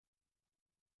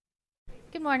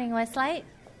Good morning, Westlight.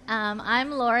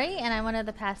 I'm Lori, and I'm one of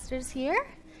the pastors here.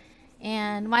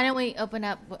 And why don't we open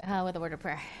up with a word of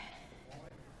prayer?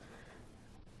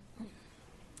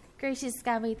 Gracious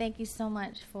God, we thank you so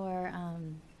much for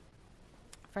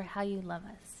how you love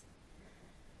us.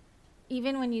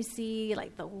 Even when you see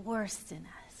like the worst in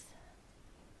us,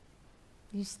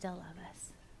 you still love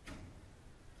us.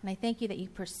 And I thank you that you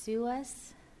pursue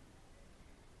us,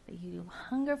 that you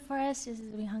hunger for us just as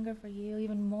we hunger for you,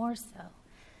 even more so,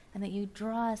 and that you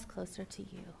draw us closer to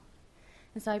you.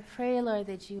 And so I pray, Lord,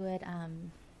 that you would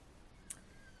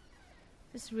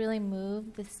just really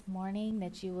move this morning,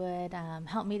 that you would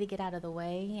help me to get out of the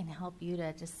way and help you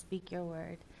to just speak your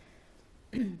word,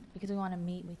 because we want to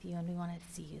meet with you and we want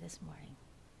to see you this morning.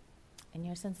 In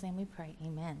your son's name we pray,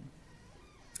 amen.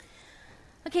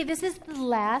 Okay, this is the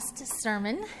last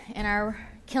sermon in our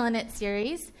Killing It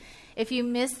series. If you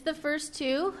missed the first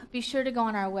two, be sure to go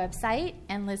on our website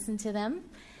and listen to them.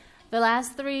 The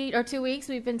last 2 weeks,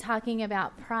 we've been talking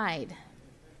about pride.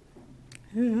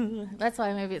 That's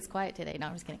why maybe it's quiet today. No,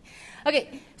 I'm just kidding.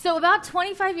 Okay, so about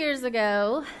 25 years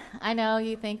ago, I know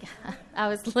you think I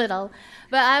was little,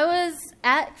 but I was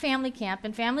at family camp,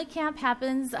 and family camp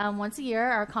happens once a year.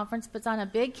 Our conference puts on a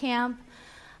big camp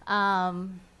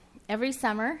every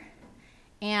summer.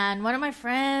 And one of my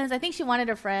friends, I think she wanted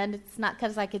a friend. It's not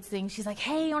because I could sing. She's like,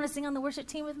 hey, you want to sing on the worship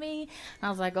team with me? And I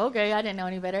was like, okay, I didn't know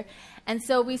any better. And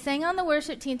so we sang on the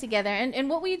worship team together. And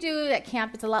what we do at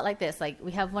camp, it's a lot like this. Like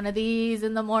we have one of these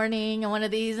in the morning and one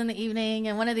of these in the evening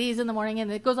and one of these in the morning.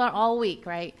 And it goes on all week,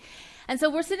 right? And so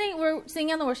we're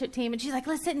singing on the worship team, and she's like,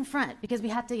 let's sit in front because we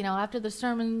have to, after the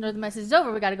sermon or the message is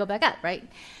over, we got to go back up, right?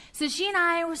 So she and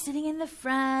I were sitting in the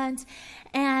front,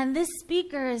 and this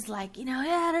speaker is like,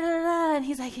 and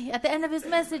he's like, at the end of his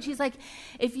message, he's like,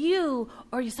 if you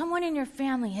or someone in your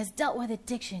family has dealt with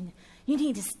addiction, you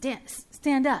need to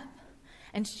stand up.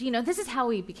 And this is how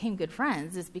we became good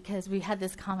friends, is because we had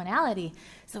this commonality.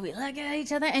 So we look at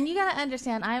each other, and you got to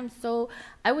understand,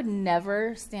 I would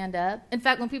never stand up. In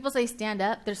fact, when people say stand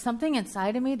up, there's something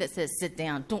inside of me that says, sit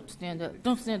down, don't stand up,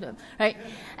 right?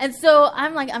 And so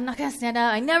I'm like, I'm not going to stand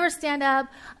up. I never stand up.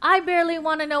 I barely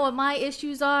want to know what my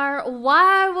issues are.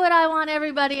 Why would I want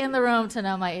everybody in the room to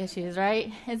know my issues,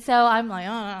 right? And so I'm like,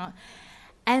 oh.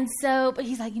 And so, but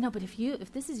he's like, but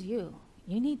if this is you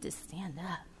need to stand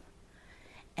up.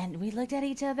 And we looked at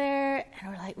each other, and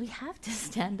we're like, we have to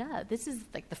stand up. This is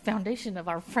like the foundation of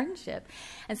our friendship.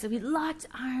 And so we locked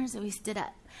arms, and we stood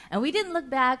up. And we didn't look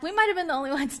back. We might have been the only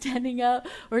ones standing up.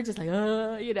 We're just like,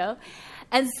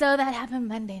 And so that happened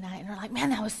Monday night. And we're like, man,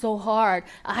 that was so hard.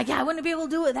 I wouldn't be able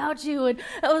to do it without you. And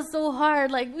that was so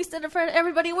hard. Like, we stood in front of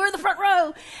everybody. We're in the front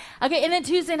row. Okay, and then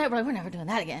Tuesday night, we're like, we're never doing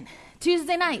that again.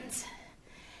 Tuesday night,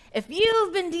 if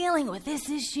you've been dealing with this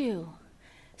issue,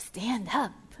 stand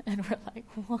up. And we're like,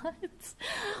 what?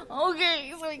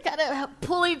 Okay, so we kind of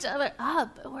pull each other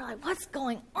up. And we're like, what's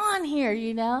going on here,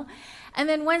 And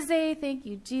then Wednesday, thank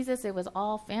you, Jesus, it was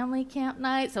all family camp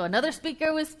night. So another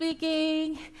speaker was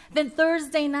speaking. Then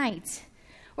Thursday night,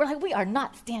 we're like, we are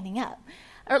not standing up.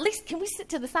 Or at least, can we sit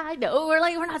to the side? No, we're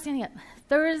like, we're not standing up.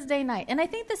 Thursday night. And I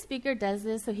think the speaker does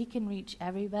this so he can reach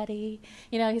everybody.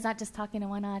 He's not just talking to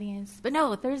one audience. But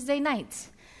no, Thursday night.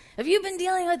 If you've been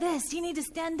dealing with this, you need to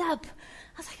stand up.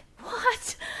 I was like,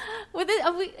 what?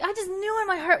 I just knew in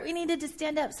my heart we needed to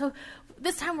stand up. So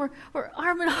this time we're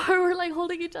arm in arm. We're like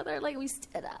holding each other like we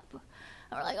stood up. And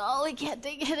we're like, oh, we can't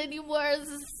take it anymore. This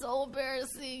is so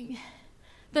embarrassing.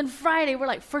 Then Friday, we're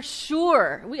like, for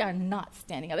sure, we are not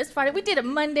standing up. It's Friday. We did it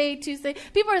Monday, Tuesday.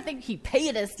 People are thinking he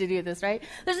paid us to do this, right?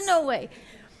 There's no way.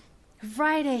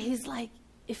 Friday, he's like,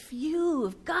 if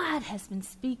God has been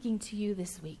speaking to you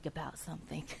this week about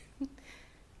something,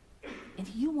 and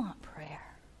you want prayer,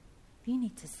 you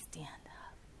need to stand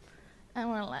up. And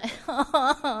we're like,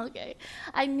 oh, okay.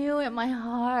 I knew in my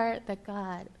heart that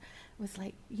God was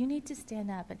like, you need to stand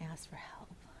up and ask for help.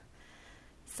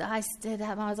 So I stood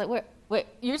up, and I was like, wait,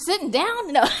 you're sitting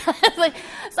down? No.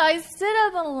 So I stood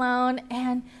up alone,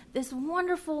 and this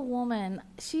wonderful woman,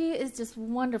 she is just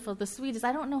wonderful, the sweetest.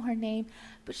 I don't know her name,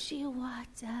 but she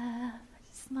walked up,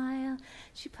 smiled.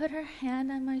 She put her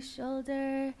hand on my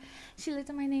shoulder. She looked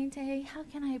at my name tag. Hey, how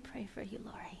can I pray for you,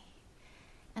 Lori?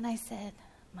 And I said,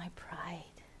 my pride.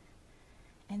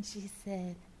 And she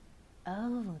said,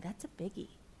 oh, that's a biggie.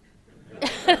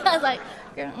 I was like,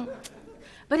 girl.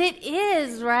 But it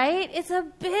is, right? It's a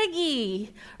biggie,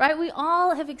 right? We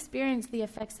all have experienced the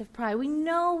effects of pride. We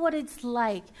know what it's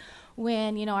like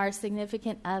when, our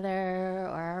significant other or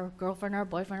our girlfriend or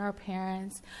boyfriend or our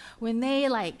parents, when they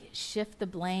shift the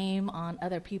blame on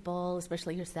other people,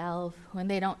 especially yourself, when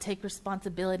they don't take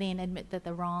responsibility and admit that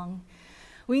they're wrong,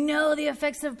 We know the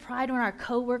effects of pride when our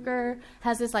coworker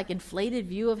has this like inflated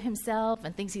view of himself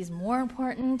and thinks he's more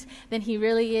important than he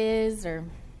really is, or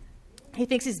he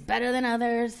thinks he's better than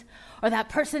others, or that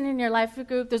person in your life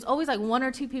group. There's always like one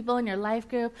or two people in your life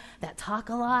group that talk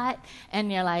a lot,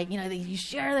 and you're like, you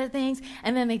share their things,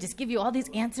 and then they just give you all these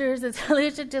answers and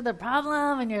solution to the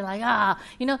problem, and you're like,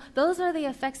 those are the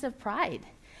effects of pride.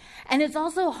 And it's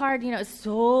also hard, it's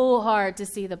so hard to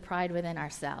see the pride within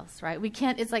ourselves, right?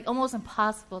 It's like almost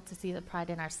impossible to see the pride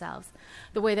in ourselves.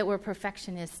 The way that we're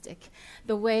perfectionistic,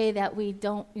 the way that we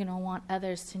don't, want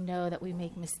others to know that we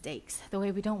make mistakes, the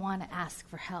way we don't want to ask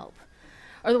for help,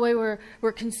 or the way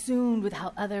we're consumed with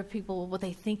how other people, what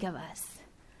they think of us.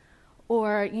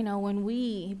 Or, when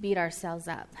we beat ourselves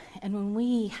up and when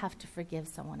we have to forgive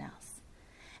someone else,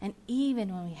 and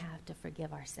even when we have to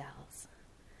forgive ourselves.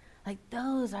 Like,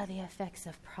 those are the effects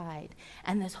of pride.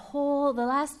 And the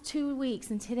last 2 weeks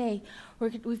and today,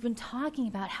 we've been talking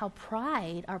about how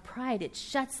our pride, it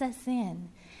shuts us in,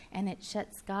 and it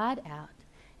shuts God out,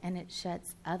 and it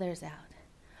shuts others out.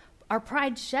 Our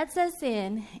pride shuts us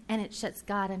in, and it shuts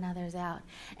God and others out.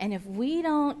 And if we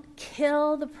don't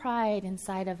kill the pride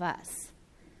inside of us,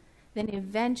 then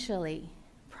eventually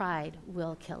pride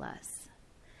will kill us.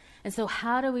 And so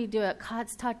how do we do it?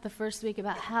 Kotz talked the first week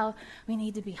about how we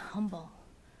need to be humble.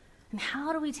 And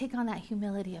how do we take on that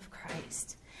humility of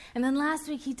Christ? And then last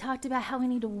week he talked about how we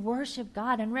need to worship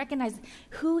God and recognize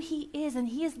who he is, and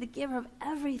he is the giver of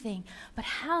everything. But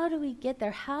how do we get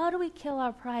there? How do we kill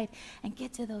our pride and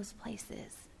get to those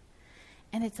places?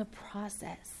 And it's a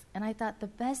process. And I thought the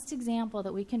best example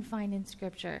that we can find in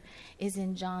Scripture is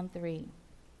in John 3,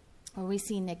 where we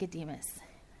see Nicodemus.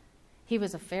 He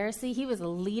was a Pharisee. He was a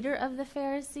leader of the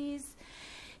Pharisees.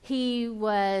 He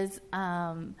was,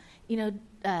 John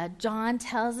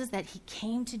tells us that he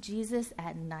came to Jesus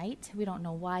at night. We don't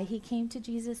know why he came to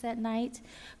Jesus at night,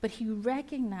 but he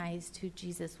recognized who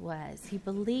Jesus was. He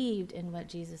believed in what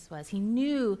Jesus was. He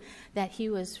knew that he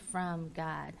was from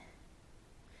God.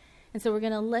 And so we're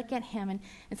going to look at him. And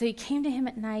so he came to him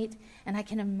at night, and I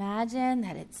can imagine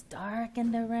that it's dark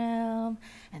in the room,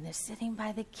 and they're sitting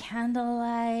by the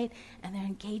candlelight, and they're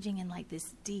engaging in like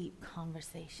this deep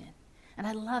conversation. And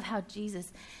I love how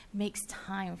Jesus makes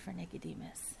time for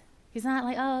Nicodemus. He's not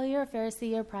like, oh, you're a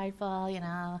Pharisee, you're prideful, I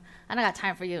don't got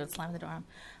time for you, and slam the door on him.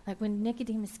 Like when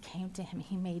Nicodemus came to him,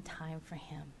 he made time for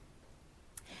him.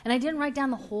 And I didn't write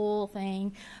down the whole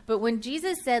thing, but when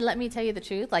Jesus said, let me tell you the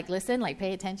truth, like listen, like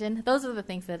pay attention, those are the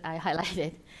things that I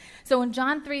highlighted. So in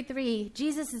John 3:3,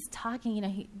 Jesus is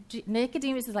talking,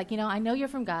 Nicodemus is like, I know you're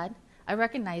from God. I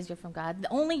recognize you're from God.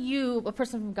 Only you, a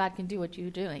person from God, can do what you're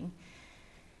doing.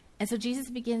 And so Jesus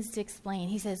begins to explain.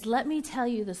 He says, let me tell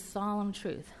you the solemn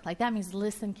truth. Like that means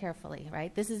listen carefully,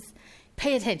 right? This is,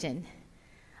 pay attention.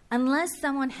 Unless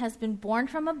someone has been born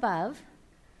from above,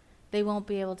 they won't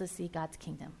be able to see God's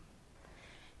kingdom.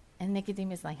 And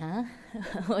Nicodemus is like, huh?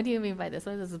 What do you mean by this?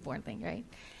 What is this born thing, right?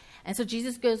 And so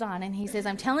Jesus goes on and he says,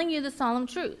 I'm telling you the solemn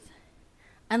truth.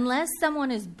 Unless someone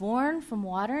is born from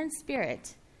water and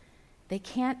spirit, they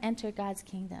can't enter God's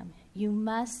kingdom. You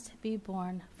must be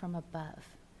born from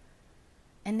above.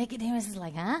 And Nicodemus is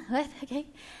like, huh? What? Okay.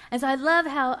 And so I love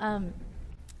how,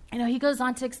 he goes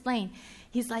on to explain.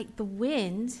 He's like, the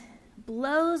wind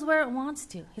blows where it wants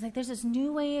to. He's like, there's this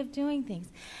new way of doing things.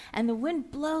 And the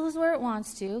wind blows where it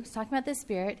wants to. He's talking about the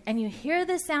Spirit. And you hear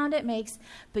the sound it makes,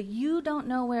 but you don't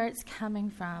know where it's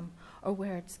coming from or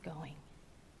where it's going.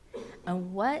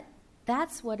 And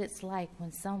that's what it's like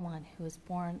when someone who is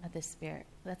born of the Spirit.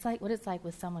 That's like what it's like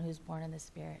with someone who's born in the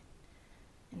Spirit.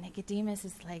 And Nicodemus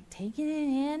is like taking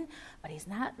it in, but he's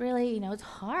not really, it's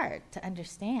hard to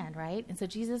understand, right? And so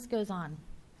Jesus goes on.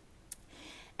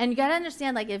 And you got to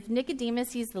understand, like, if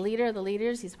Nicodemus, he's the leader of the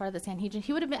leaders, he's part of the Sanhedrin,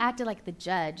 he would have acted like the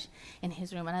judge in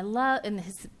his room. And I love, in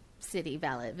his city,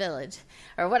 village,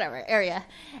 or whatever, area.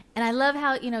 And I love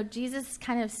how, Jesus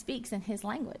kind of speaks in his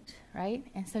language, right?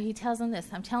 And so he tells them this,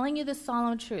 I'm telling you the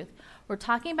solemn truth. We're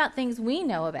talking about things we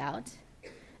know about,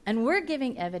 and we're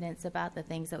giving evidence about the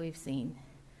things that we've seen.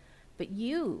 But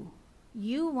you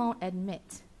won't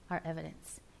admit our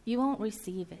evidence. You won't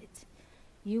receive it.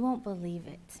 You won't believe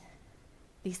it.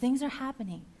 These things are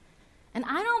happening. And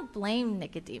I don't blame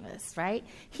Nicodemus, right?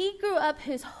 He grew up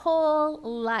his whole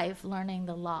life learning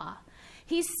the law.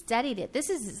 He studied it. This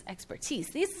is his expertise.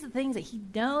 These are the things that he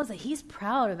knows, that he's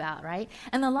proud about, right?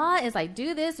 And the law is like,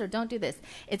 do this or don't do this.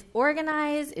 It's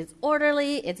organized, it's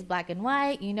orderly, it's black and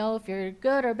white. You know if you're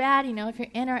good or bad, if you're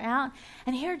in or out.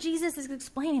 And here Jesus is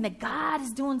explaining that God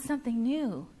is doing something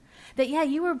new. That, yeah,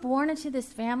 you were born into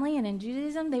this family, and in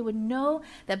Judaism, they would know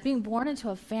that being born into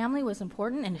a family was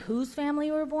important and whose family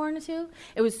you were born into.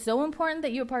 It was so important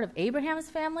that you were part of Abraham's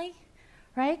family,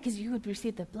 right? Because you would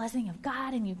receive the blessing of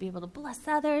God and you'd be able to bless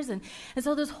others. And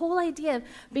so this whole idea of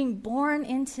being born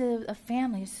into a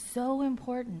family is so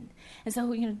important. And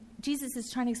so, Jesus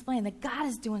is trying to explain that God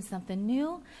is doing something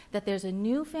new, that there's a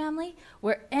new family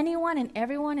where anyone and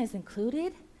everyone is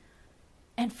included.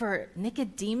 And for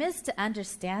Nicodemus to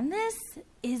understand this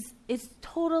is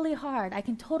totally hard. I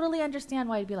can totally understand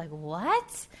why he'd be like,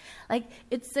 what?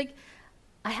 It's like,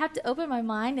 I have to open my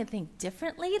mind and think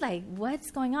differently. Like,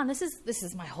 what's going on? This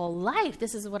is my whole life.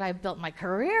 This is what I've built my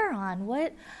career on.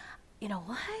 What?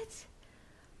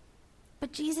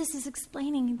 But Jesus is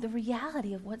explaining the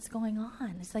reality of what's going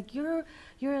on. It's like, you're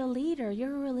a leader.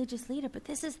 You're a religious leader. But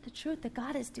this is the truth, that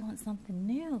God is doing something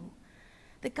new.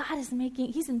 That God is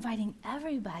he's inviting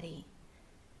everybody.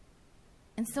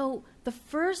 And so the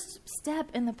first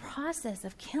step in the process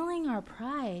of killing our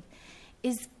pride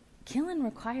is killing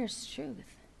requires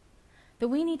truth. That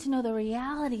we need to know the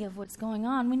reality of what's going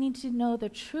on. We need to know the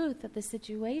truth of the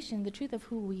situation, the truth of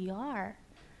who we are.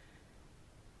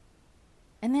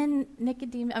 And then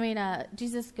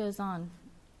Jesus goes on.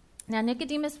 Now,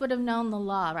 Nicodemus would have known the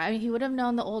law, right? He would have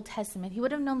known the Old Testament. He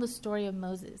would have known the story of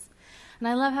Moses. And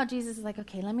I love how Jesus is like,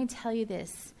 okay, let me tell you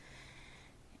this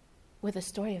with a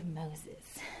story of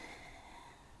Moses.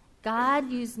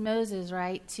 God used Moses,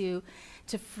 right, to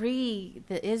free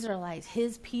the Israelites,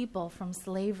 his people, from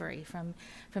slavery, from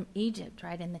Egypt,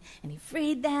 right? And he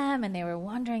freed them, and they were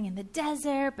wandering in the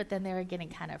desert, but then they were getting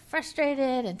kind of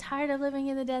frustrated and tired of living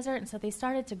in the desert, and so they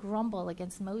started to grumble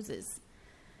against Moses.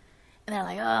 And they're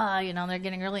like, they're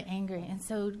getting really angry. And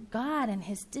so God, in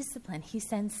his discipline, he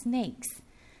sends snakes,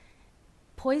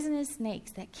 poisonous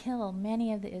snakes that kill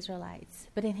many of the Israelites.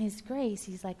 But in his grace,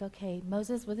 he's like, okay,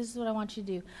 Moses, this is what I want you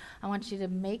to do. I want you to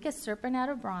make a serpent out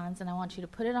of bronze, and I want you to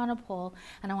put it on a pole,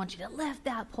 and I want you to lift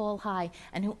that pole high.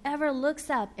 And whoever looks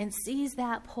up and sees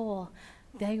that pole,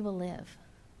 they will live.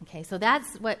 Okay, so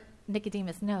that's what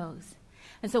Nicodemus knows.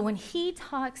 And so when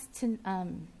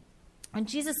when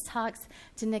Jesus talks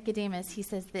to Nicodemus, he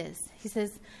says this. He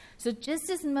says, so just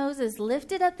as Moses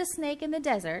lifted up the snake in the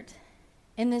desert,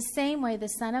 in the same way the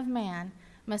Son of Man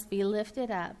must be lifted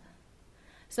up,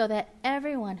 so that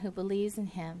everyone who believes in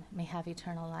him may have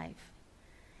eternal life.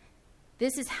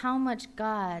 This is how much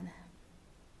God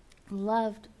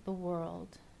loved the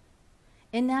world,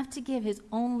 enough to give his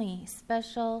only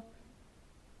special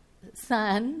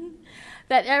Son,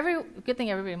 good thing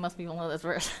everybody must be know this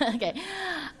verse. Okay,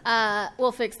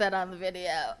 we'll fix that on the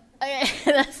video. Okay,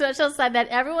 the special Son, that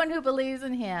everyone who believes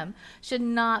in him should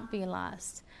not be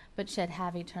lost, but should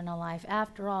have eternal life.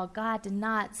 After all, God did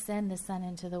not send the Son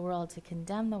into the world to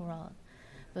condemn the world,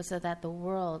 but so that the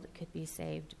world could be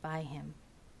saved by him.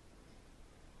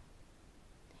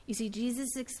 You see,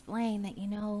 Jesus explained that, you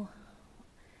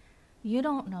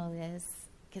don't know this,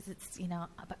 because it's,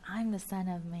 but I'm the Son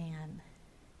of Man,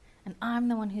 and I'm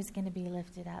the one who's going to be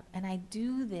lifted up, and I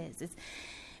do this. It's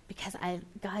because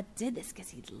God did this because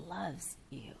he loves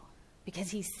you,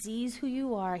 because he sees who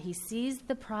you are. He sees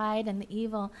the pride and the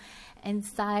evil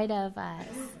inside of us,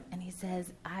 and he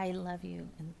says, I love you,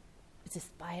 and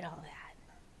despite all that,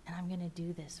 and I'm going to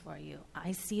do this for you.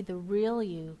 I see the real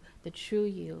you, the true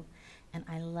you, and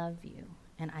I love you,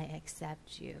 and I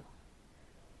accept you.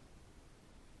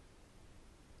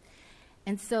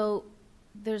 And so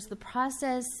there's the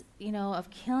process, of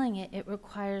killing it. It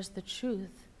requires the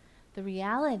truth, the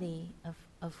reality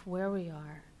of where we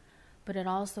are. But it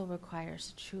also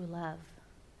requires true love,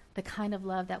 the kind of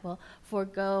love that will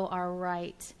forego our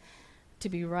right to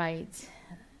be right,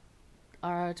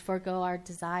 forego our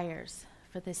desires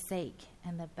for the sake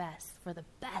and the best, for the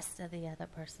best of the other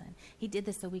person. He did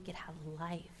this so we could have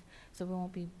life, so we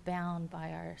won't be bound by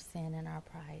our sin and our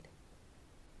pride.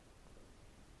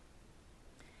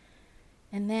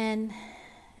 And then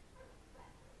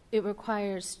it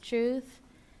requires truth,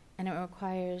 and it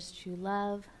requires true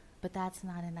love, but that's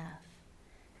not enough.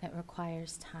 It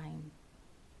requires time.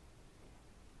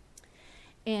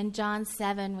 In John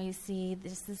 7, we see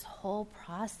this whole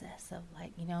process of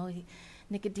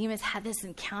Nicodemus had this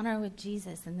encounter with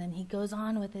Jesus, and then he goes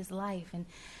on with his life.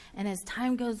 And as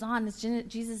time goes on, as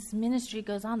Jesus' ministry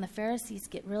goes on, the Pharisees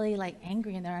get really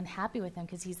angry, and they're unhappy with him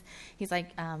because he's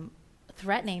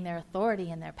threatening their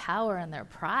authority and their power and their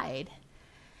pride.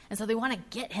 And so they want to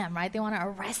get him, right? They want to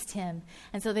arrest him.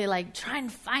 And so they try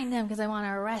and find him because they want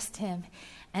to arrest him.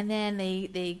 And then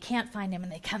they can't find him,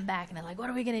 and they come back, and they're like, what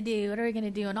are we going to do? What are we going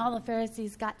to do? And all the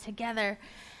Pharisees got together.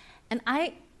 And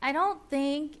I don't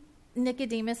think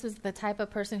Nicodemus was the type of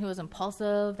person who was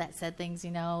impulsive, that said things,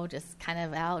 just kind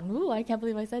of out, and, ooh, I can't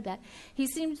believe I said that. He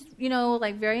seems,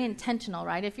 like very intentional,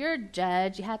 right? If you're a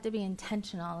judge, you have to be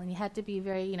intentional, and you have to be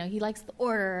very, he likes the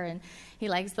order, and he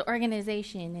likes the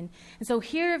organization. And so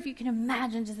here, if you can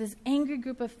imagine just this angry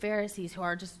group of Pharisees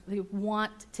who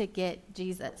want to get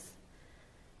Jesus.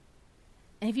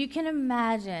 And if you can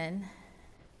imagine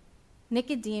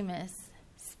Nicodemus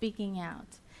speaking out,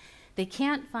 they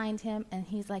can't find him, and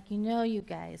he's like, you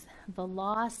guys, the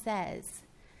law says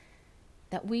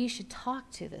that we should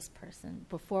talk to this person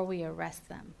before we arrest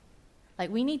them. Like,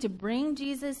 we need to bring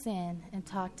Jesus in and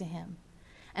talk to him.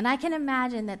 And I can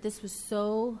imagine that this was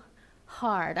so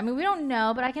hard. I mean, we don't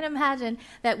know, but I can imagine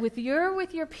that with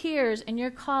your peers and your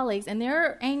colleagues, and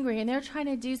they're angry and they're trying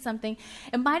to do something,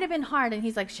 it might have been hard. And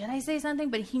he's like, should I say something?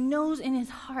 But he knows in his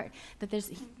heart that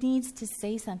he needs to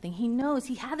say something. He knows.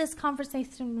 He had this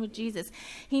conversation with Jesus.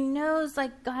 He knows,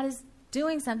 like, God is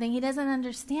doing something. He doesn't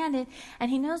understand it, and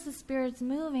he knows the Spirit's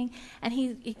moving, and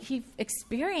he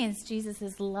experienced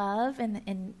Jesus' love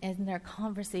in their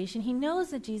conversation. He knows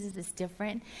that Jesus is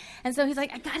different, and so he's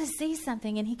like, I got to say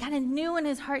something, and he kind of knew in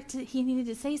his heart he needed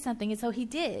to say something, and so he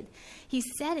did. He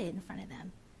said it in front of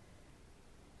them,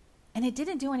 and it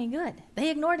didn't do any good. They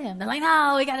ignored him. They're like,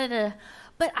 no, we got to.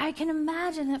 But I can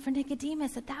imagine that for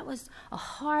Nicodemus, that was a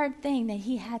hard thing that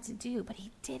he had to do, but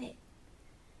he did it.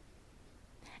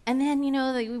 And then,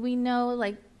 we know,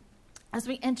 like, as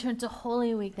we enter into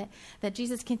Holy Week, that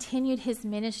Jesus continued his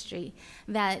ministry,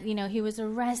 that, he was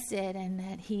arrested, and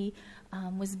that he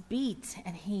was beat,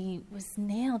 and he was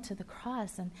nailed to the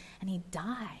cross, and he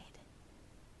died.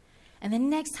 And the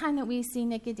next time that we see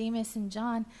Nicodemus and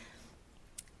John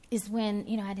is when,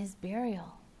 at his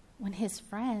burial, when his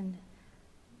friend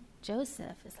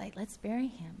Joseph is like, let's bury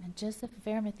him. And Joseph of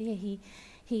Arimathea,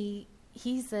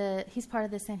 he's part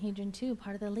of the Sanhedrin too,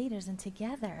 part of the leaders, and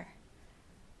together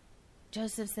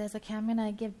Joseph says, okay, I'm going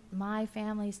to give my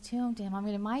family's tomb to him. I'm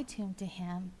going to give my tomb to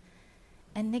him.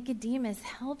 And Nicodemus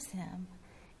helps him,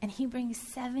 and he brings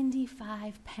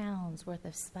 75 pounds worth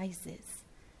of spices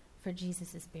for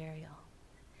Jesus' burial.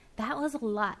 That was a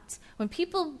lot. When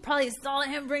people probably saw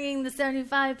him bringing the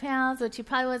 75 pounds, which he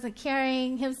probably wasn't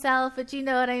carrying himself, but you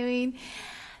know what I mean,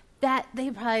 that they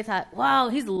probably thought, wow,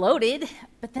 he's loaded.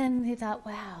 But then they thought,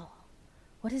 wow,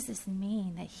 what does this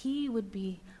mean? That he would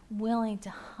be willing to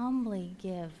humbly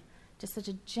give just such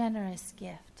a generous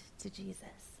gift to Jesus.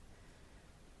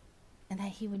 And that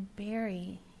he would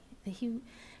bury, that he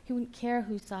wouldn't care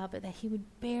who saw, but that he would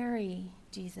bury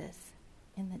Jesus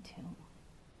in the tomb.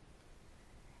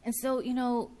 And so,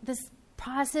 this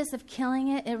process of killing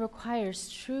it requires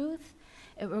truth.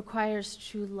 It requires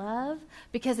true love,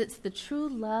 because it's the true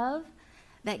love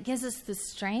that gives us the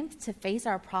strength to face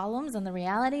our problems and the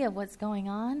reality of what's going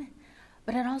on.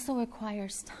 But it also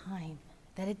requires time,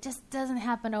 that it just doesn't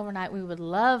happen overnight. We would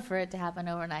love for it to happen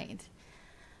overnight.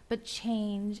 But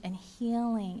change and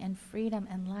healing and freedom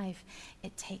and life,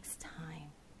 it takes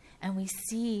time. And we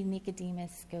see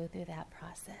Nicodemus go through that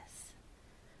process.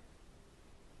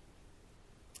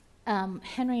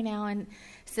 Henry Nouwen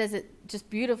says it just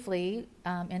beautifully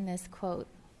in this quote.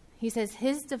 He says,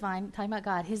 talking about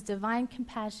God, his divine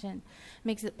compassion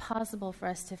makes it possible for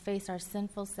us to face our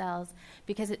sinful selves,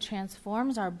 because it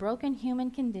transforms our broken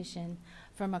human condition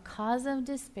from a cause of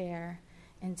despair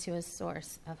into a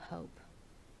source of hope.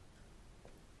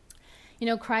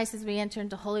 Christ, as we enter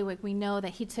into Holy Week, we know that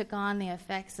he took on the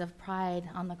effects of pride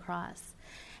on the cross,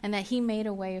 and that he made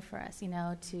a way for us,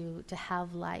 to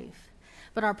have life.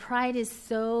 But our pride is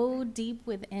so deep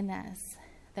within us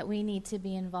that we need to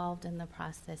be involved in the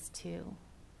process too.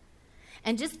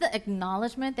 And just the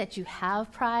acknowledgement that you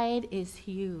have pride is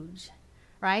huge,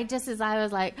 right? Just as I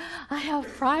was like, I have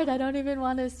pride, I don't even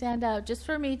want to stand up. Just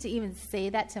for me to even say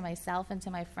that to myself and to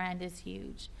my friend is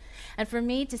huge. And for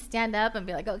me to stand up and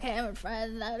be like, okay, I'm a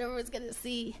friend, not everyone's going to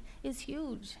see, is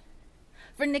huge.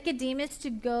 For Nicodemus to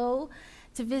go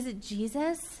to visit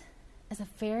Jesus as a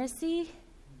Pharisee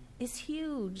is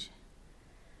huge.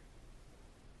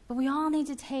 But we all need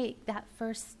to take that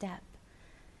first step.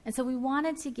 And so we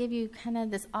wanted to give you kind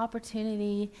of this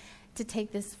opportunity to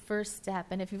take this first step.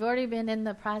 And if you've already been in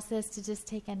the process, to just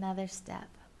take another step.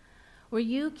 Where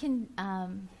you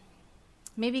can,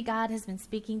 maybe God has been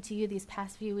speaking to you these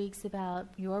past few weeks about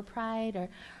your pride,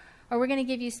 or we're going to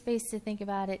give you space to think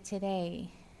about it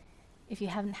today, if you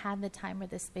haven't had the time or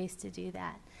the space to do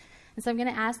that. And so I'm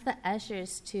going to ask the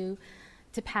ushers to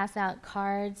pass out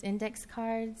cards, index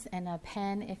cards, and a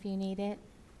pen if you need it.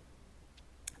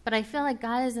 But I feel like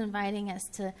God is inviting us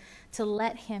to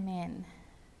let him in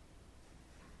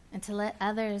and to let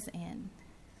others in.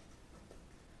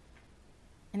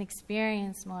 and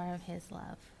experience more of his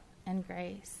love and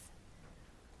grace.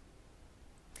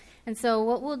 And so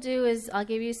what we'll do is I'll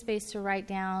give you space to write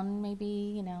down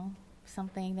maybe,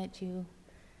 something that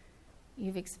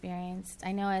you've experienced.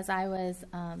 I know as I was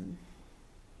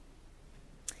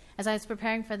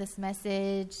preparing for this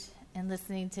message and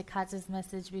listening to Katz's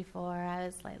message before, I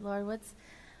was like, Lord,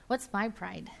 what's my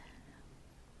pride?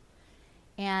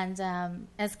 And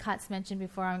as Katz mentioned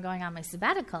before, I'm going on my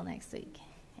sabbatical next week.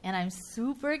 And I'm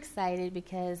super excited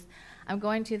because I'm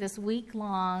going to this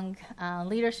week-long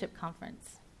leadership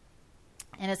conference.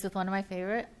 And it's with one of my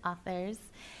favorite authors.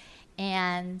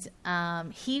 And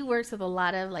he works with a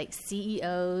lot of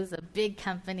CEOs of big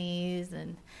companies.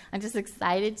 And I'm just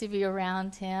excited to be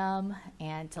around him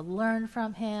and to learn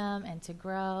from him and to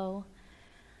grow.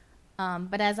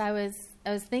 But as I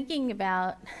was thinking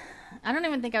about, I don't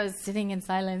even think I was sitting in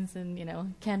silence and,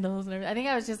 candles and everything. I think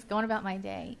I was just going about my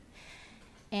day.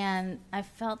 And I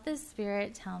felt this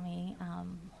Spirit tell me,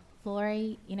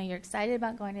 Lori, you're excited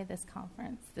about going to this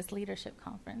conference, this leadership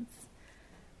conference,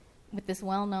 with this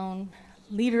well-known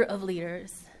leader of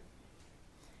leaders.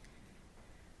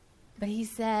 But he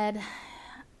said,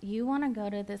 you want to go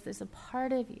to this. There's a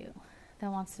part of you that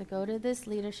wants to go to this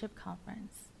leadership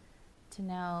conference to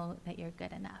know that you're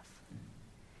good enough,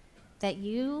 that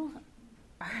you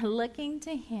are looking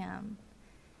to him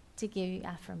to give you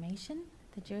affirmation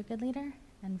that you're a good leader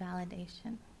and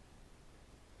validation.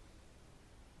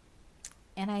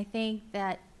 And I think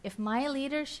that if my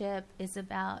leadership is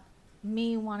about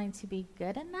me wanting to be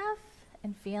good enough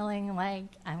and feeling like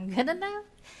I'm good enough,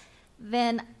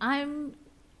 then I'm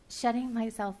shutting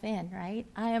myself in, right?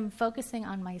 I am focusing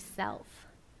on myself.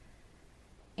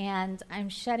 And I'm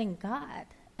shutting God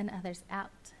and others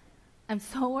out. I'm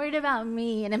so worried about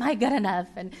me and am I good enough?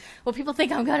 And will people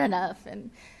think I'm good enough? And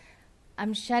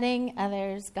I'm shutting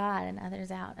others, God and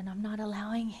others out. And I'm not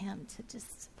allowing him to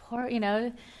just pour,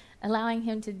 allowing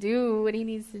him to do what he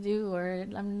needs to do, or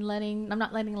I'm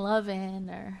not letting love in,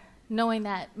 or knowing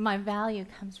that my value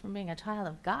comes from being a child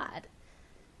of God,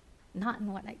 not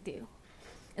in what I do.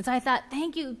 And so I thought,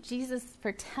 thank you, Jesus,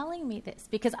 for telling me this,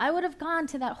 because I would have gone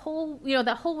to that whole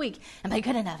week. Am I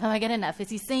good enough? Am I good enough? Is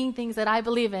he saying things that I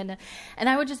believe in? And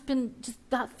I would just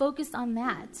got focused on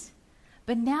that.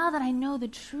 But now that I know the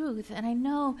truth and I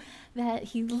know that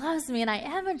he loves me and I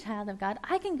am a child of God,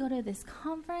 I can go to this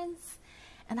conference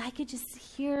and I could just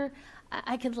hear,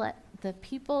 I could let the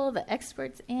people, the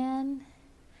experts in,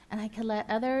 and I could let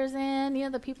others in,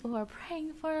 the people who are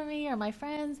praying for me or my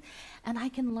friends, and I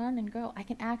can learn and grow. I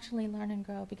can actually learn and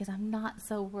grow because I'm not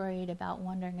so worried about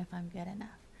wondering if I'm good enough.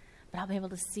 But I'll be able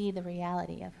to see the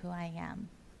reality of who I am.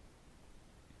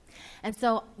 And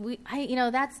so,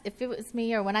 that's, if it was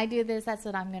me or when I do this, that's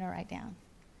what I'm going to write down.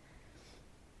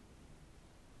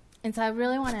 And so I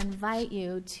really want to invite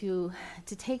you to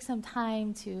take some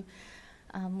time to,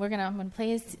 I'm going to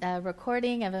play a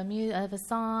recording of a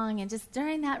song, and just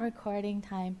during that recording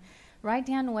time, write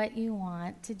down what you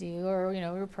want to do, or,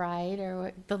 your pride, or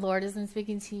what the Lord has been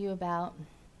speaking to you about.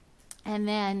 And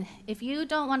then if you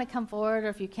don't want to come forward, or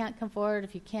if you can't come forward,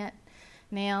 if you can't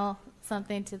nail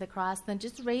something to the cross, then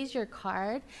just raise your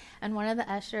card, and one of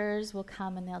the ushers will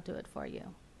come and they'll do it for you.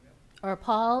 Or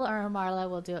Paul or Marla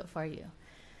will do it for you.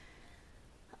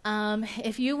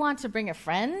 If you want to bring a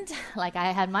friend, like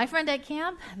I had my friend at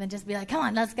camp, then just be like, come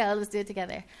on, let's go, let's do it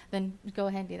together. Then go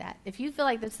ahead and do that. If you feel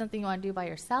like there's something you want to do by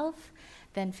yourself,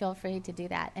 then feel free to do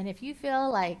that. And if you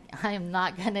feel like I'm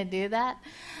not going to do that,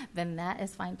 then that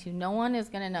is fine too. No one is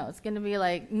going to know. It's going to be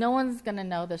like, no one's going to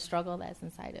know the struggle that's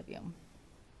inside of you.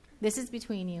 This is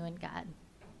between you and God.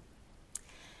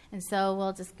 And so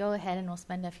we'll just go ahead and we'll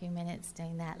spend a few minutes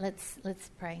doing that. Let's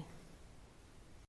pray.